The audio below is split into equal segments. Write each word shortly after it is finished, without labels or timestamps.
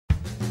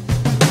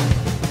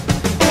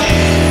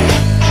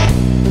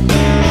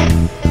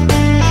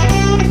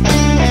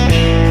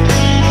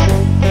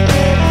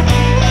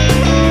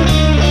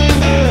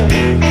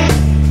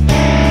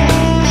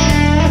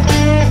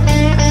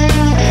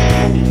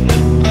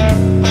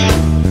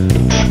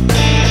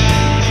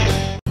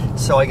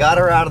I got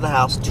her out of the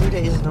house 2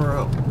 days in a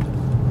row.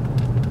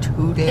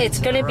 2 days. It's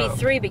going to be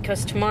 3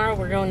 because tomorrow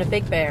we're going to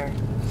Big Bear.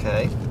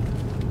 Okay.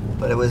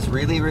 But it was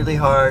really, really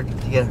hard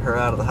to get her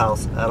out of the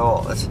house at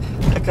all.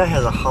 That guy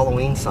has a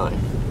Halloween sign.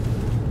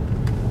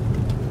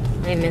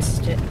 I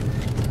missed it.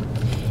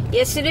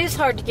 Yes, it is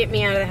hard to get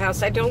me out of the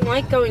house. I don't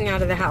like going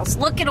out of the house.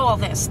 Look at all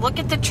this. Look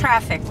at the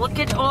traffic. Look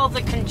at all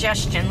the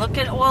congestion. Look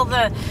at all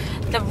the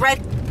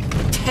red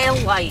tail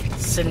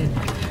lights. And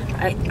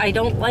I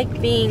don't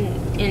like being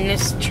in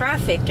this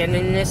traffic and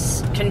in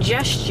this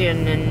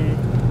congestion. And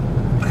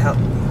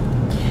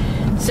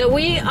so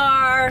we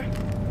are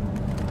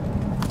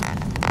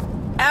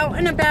out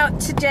and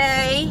about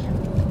today.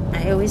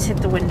 I always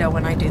hit the window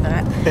when I do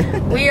that.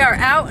 We are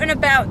out and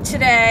about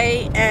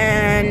today,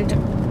 and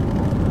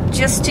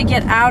just to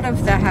get out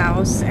of the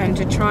house and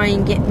to try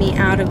and get me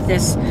out of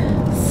this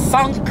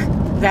funk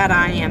that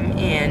I am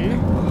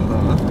in.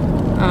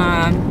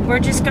 We're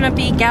just going to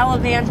be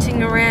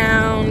gallivanting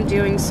around,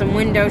 doing some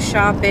window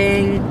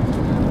shopping,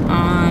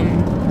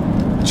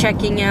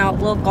 checking out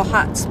local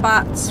hot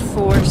spots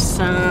for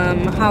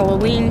some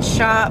Halloween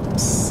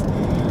shops,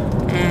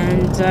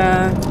 and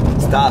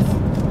stuff.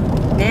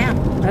 Yeah,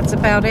 that's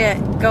about it.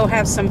 Go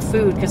have some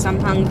food because I'm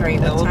hungry.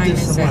 Yeah, what time we'll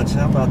do is some it? lunch.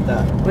 How about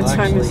that? What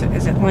time is it?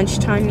 Is it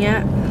lunchtime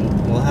yet?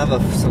 We'll have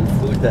some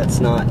food that's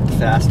not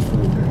fast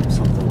food or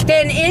something.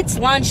 Then it's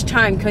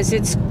lunchtime because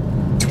it's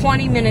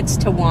 20 minutes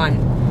to 1.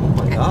 Oh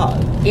my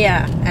God.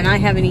 Yeah, and I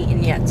haven't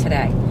eaten yet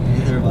today.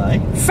 Neither have I.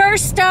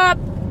 First stop,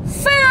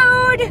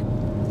 food!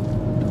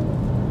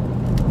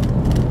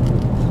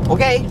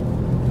 Okay.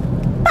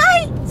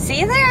 Bye! See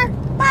you there.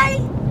 Bye.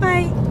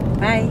 Bye.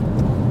 Bye.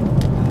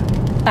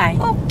 Bye.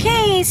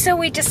 Okay, so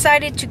we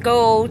decided to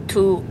go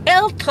to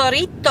El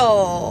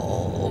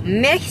Torito,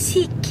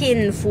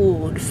 Mexican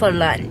food for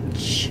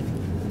lunch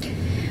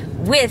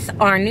with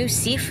our new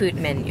seafood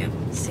menu.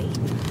 See?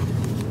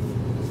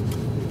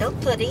 El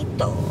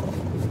Torito.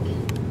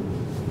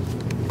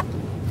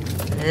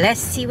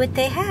 Let's see what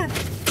they have.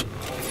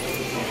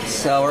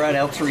 So we're at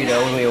El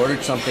Torito and we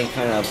ordered something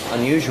kind of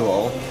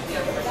unusual,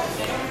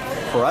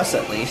 for us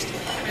at least.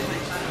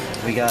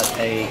 We got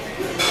a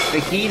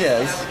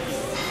fajitas.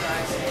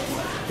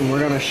 And we're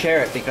going to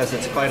share it because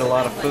it's quite a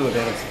lot of food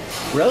and it's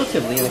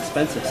relatively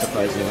inexpensive,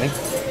 surprisingly.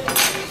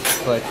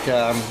 But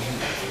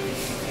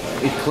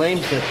it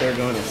claims that they're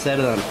going to set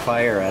it on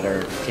fire at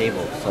our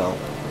table, so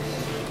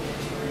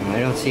I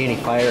don't see any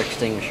fire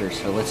extinguishers,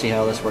 so let's see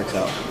how this works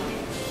out.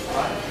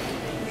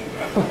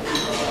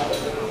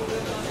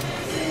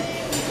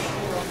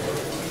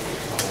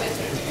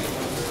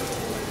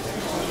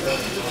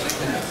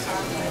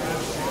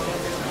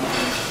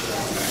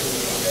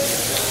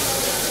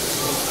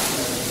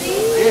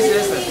 This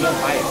is a small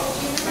fire,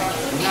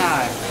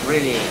 not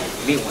really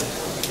big one.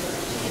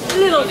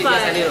 Little Only fire.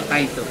 just a little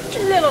tiny too.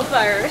 Little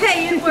fire.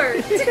 Hey, it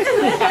worked.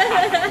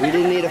 We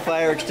didn't need a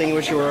fire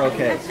extinguisher, we're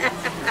okay.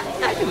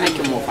 I can make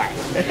it more fire.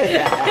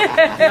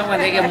 You know, when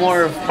they get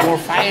more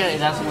fire,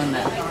 that's when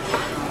the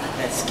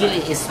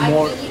skillet is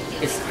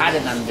hotter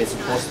than they're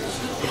supposed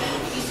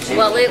to.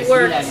 Well, it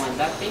works. Like when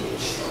that thing,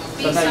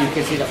 sometimes you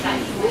can see the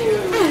fire.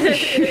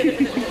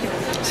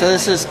 So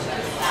this is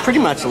pretty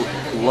much a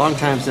long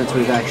time since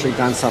we've actually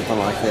done something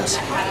like this.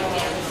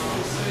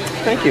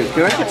 Thank you. Do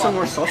you want to get some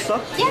more salsa?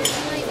 Yeah.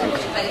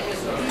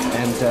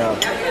 And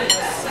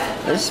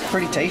this is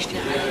pretty tasty.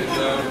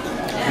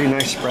 Pretty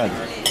nice spread.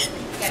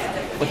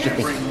 What do you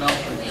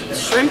think? The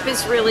shrimp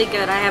is really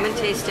good. I haven't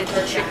tasted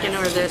the chicken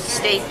or the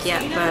steak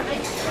yet, but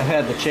I've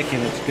had the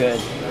chicken, it's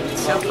good.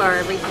 so far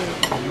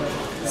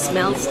everything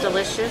smells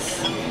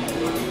delicious.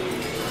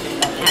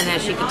 And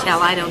as you can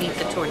tell, I don't eat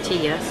the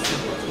tortillas.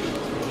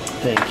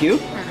 Thank you.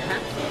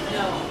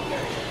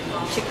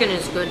 Chicken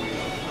is good.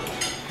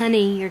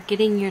 Honey, you're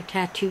getting your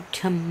tattoo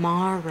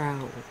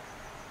tomorrow.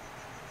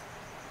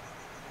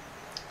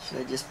 Should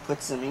I just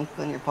put some ink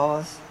on your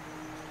paws?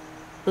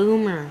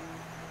 Boomer.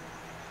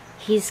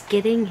 He's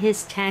getting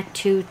his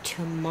tattoo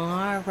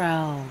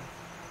tomorrow.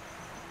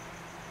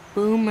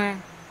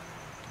 Boomer.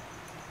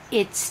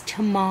 It's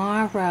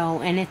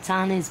tomorrow and it's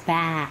on his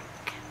back.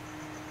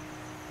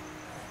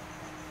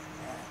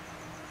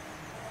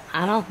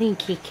 I don't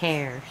think he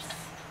cares.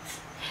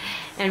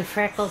 And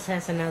Freckles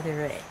has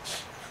another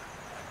itch.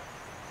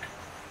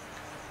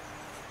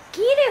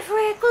 Get it,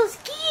 Freckles,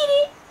 get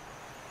it.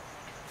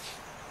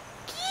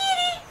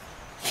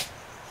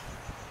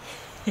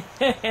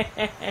 Get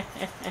it.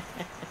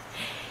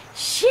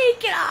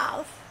 Shake it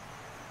off.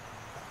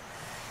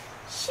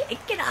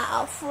 Shake it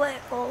off,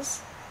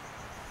 Freckles.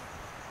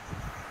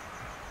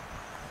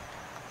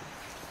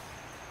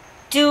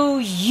 Do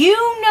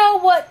you know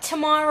what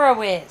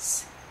tomorrow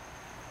is?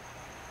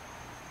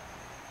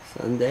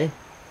 Sunday?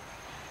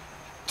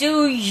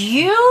 Do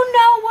you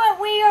know what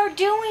we are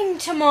doing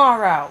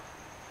tomorrow?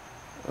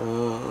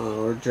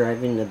 We're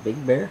driving the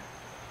Big Bear.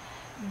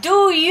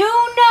 Do you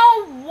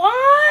know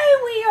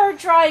why we are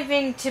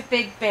driving to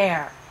Big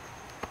Bear?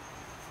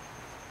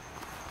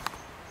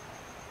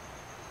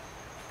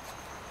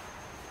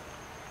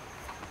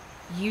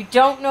 You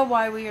don't know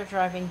why we are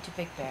driving to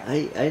Big Bear.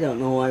 I don't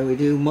know why we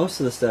do most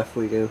of the stuff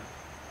we do.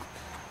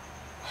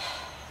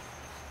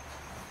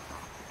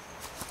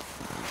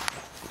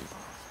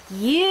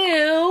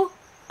 You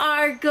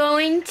are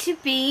going to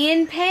be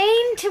in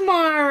pain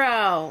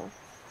tomorrow.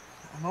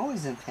 I'm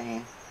always in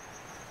pain.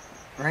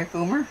 Right,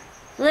 Boomer?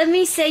 Let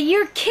me say,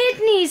 your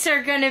kidneys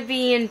are going to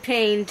be in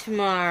pain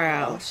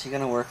tomorrow. Oh, she's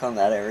going to work on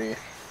that area.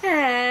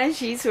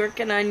 She's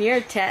working on your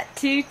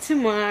tattoo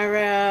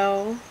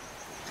tomorrow.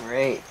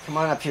 Great. Come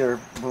on up here,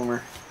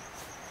 Boomer.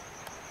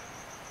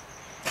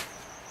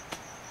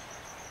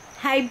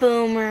 Hi,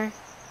 Boomer.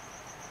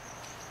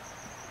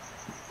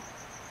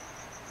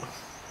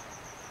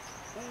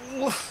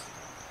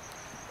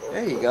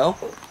 There you go.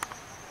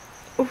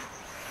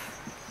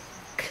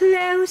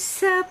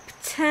 Close-up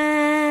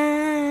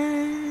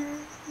time.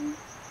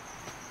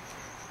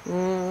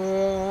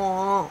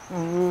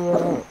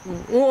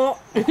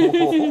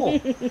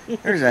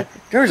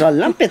 There's a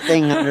lumpy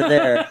thing under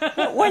there.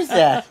 What was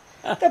that?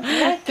 The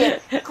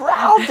blanket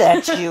growled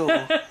at you.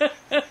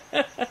 Don't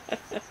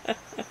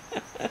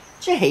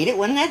you hate it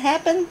when that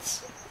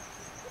happens?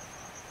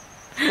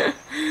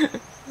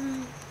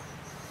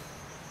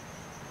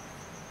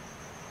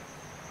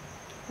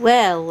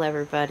 Well,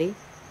 everybody.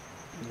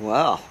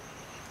 Wow.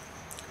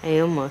 I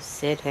almost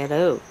said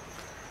hello.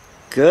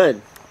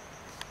 Good.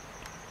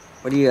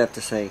 What do you have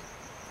to say?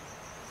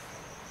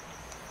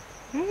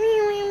 Mojo!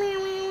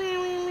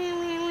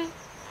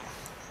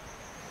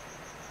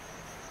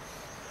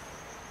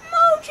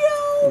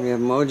 We have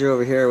Mojo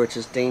over here, which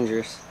is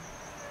dangerous.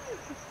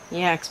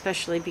 Yeah,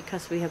 especially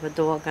because we have a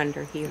dog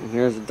under here. And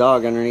here's a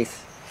dog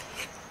underneath.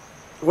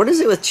 What is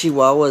it with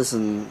Chihuahuas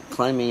and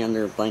climbing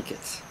under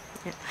blankets?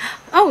 Yeah.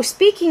 Oh,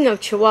 speaking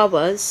of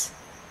Chihuahuas,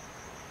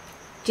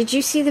 did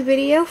you see the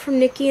video from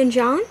Nikki and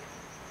John?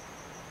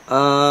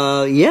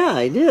 Yeah,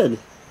 I did.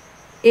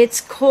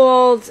 It's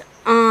called,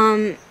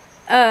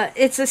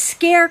 it's a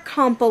scare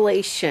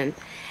compilation.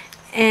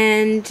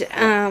 And,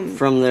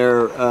 from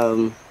their,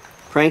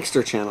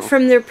 Prankster channel.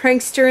 From their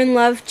Prankster in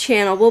Love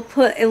channel. We'll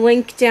put a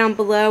link down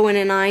below and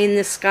an eye in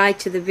the sky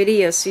to the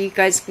video so you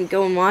guys can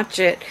go and watch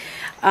it.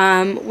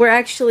 We're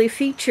actually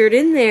featured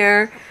in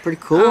there. Pretty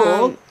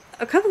cool.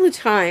 A couple of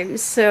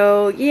times.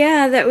 So,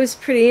 yeah, that was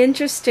pretty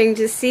interesting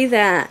to see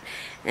that.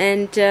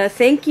 And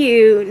thank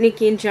you,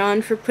 Nikki and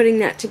John, for putting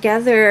that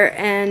together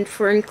and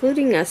for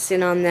including us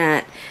in on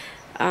that.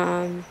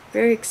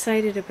 Very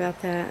excited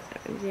about that.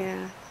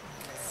 Yeah.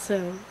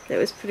 So, that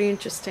was pretty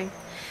interesting.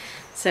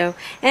 So,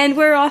 and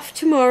we're off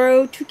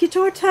tomorrow to get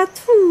our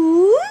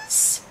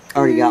tattoos.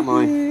 Already got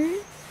mine.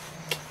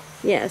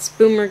 Yes,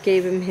 Boomer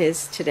gave him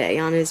his today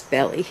on his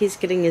belly. He's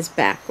getting his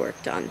back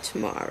worked on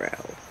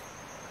tomorrow.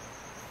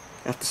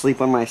 I have to sleep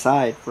on my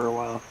side for a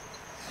while.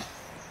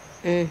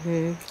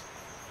 Mm-hmm.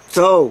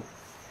 So.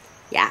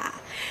 Yeah.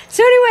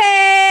 So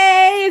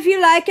anyway, if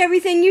you like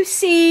everything you've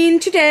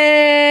seen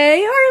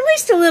today, or at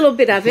least a little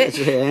bit of it,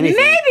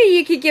 maybe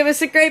you could give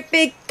us a great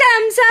big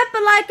thumbs up, a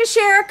like, a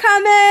share, a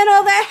comment,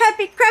 all that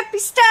happy crappy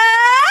stuff.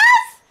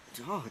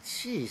 Oh,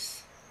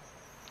 jeez.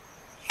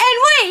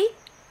 And we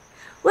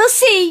will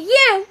see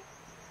you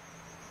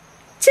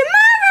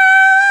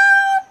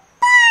tomorrow.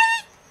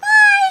 Bye.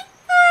 Bye.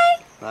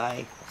 Bye.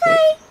 Bye.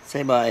 Bye.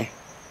 Say bye.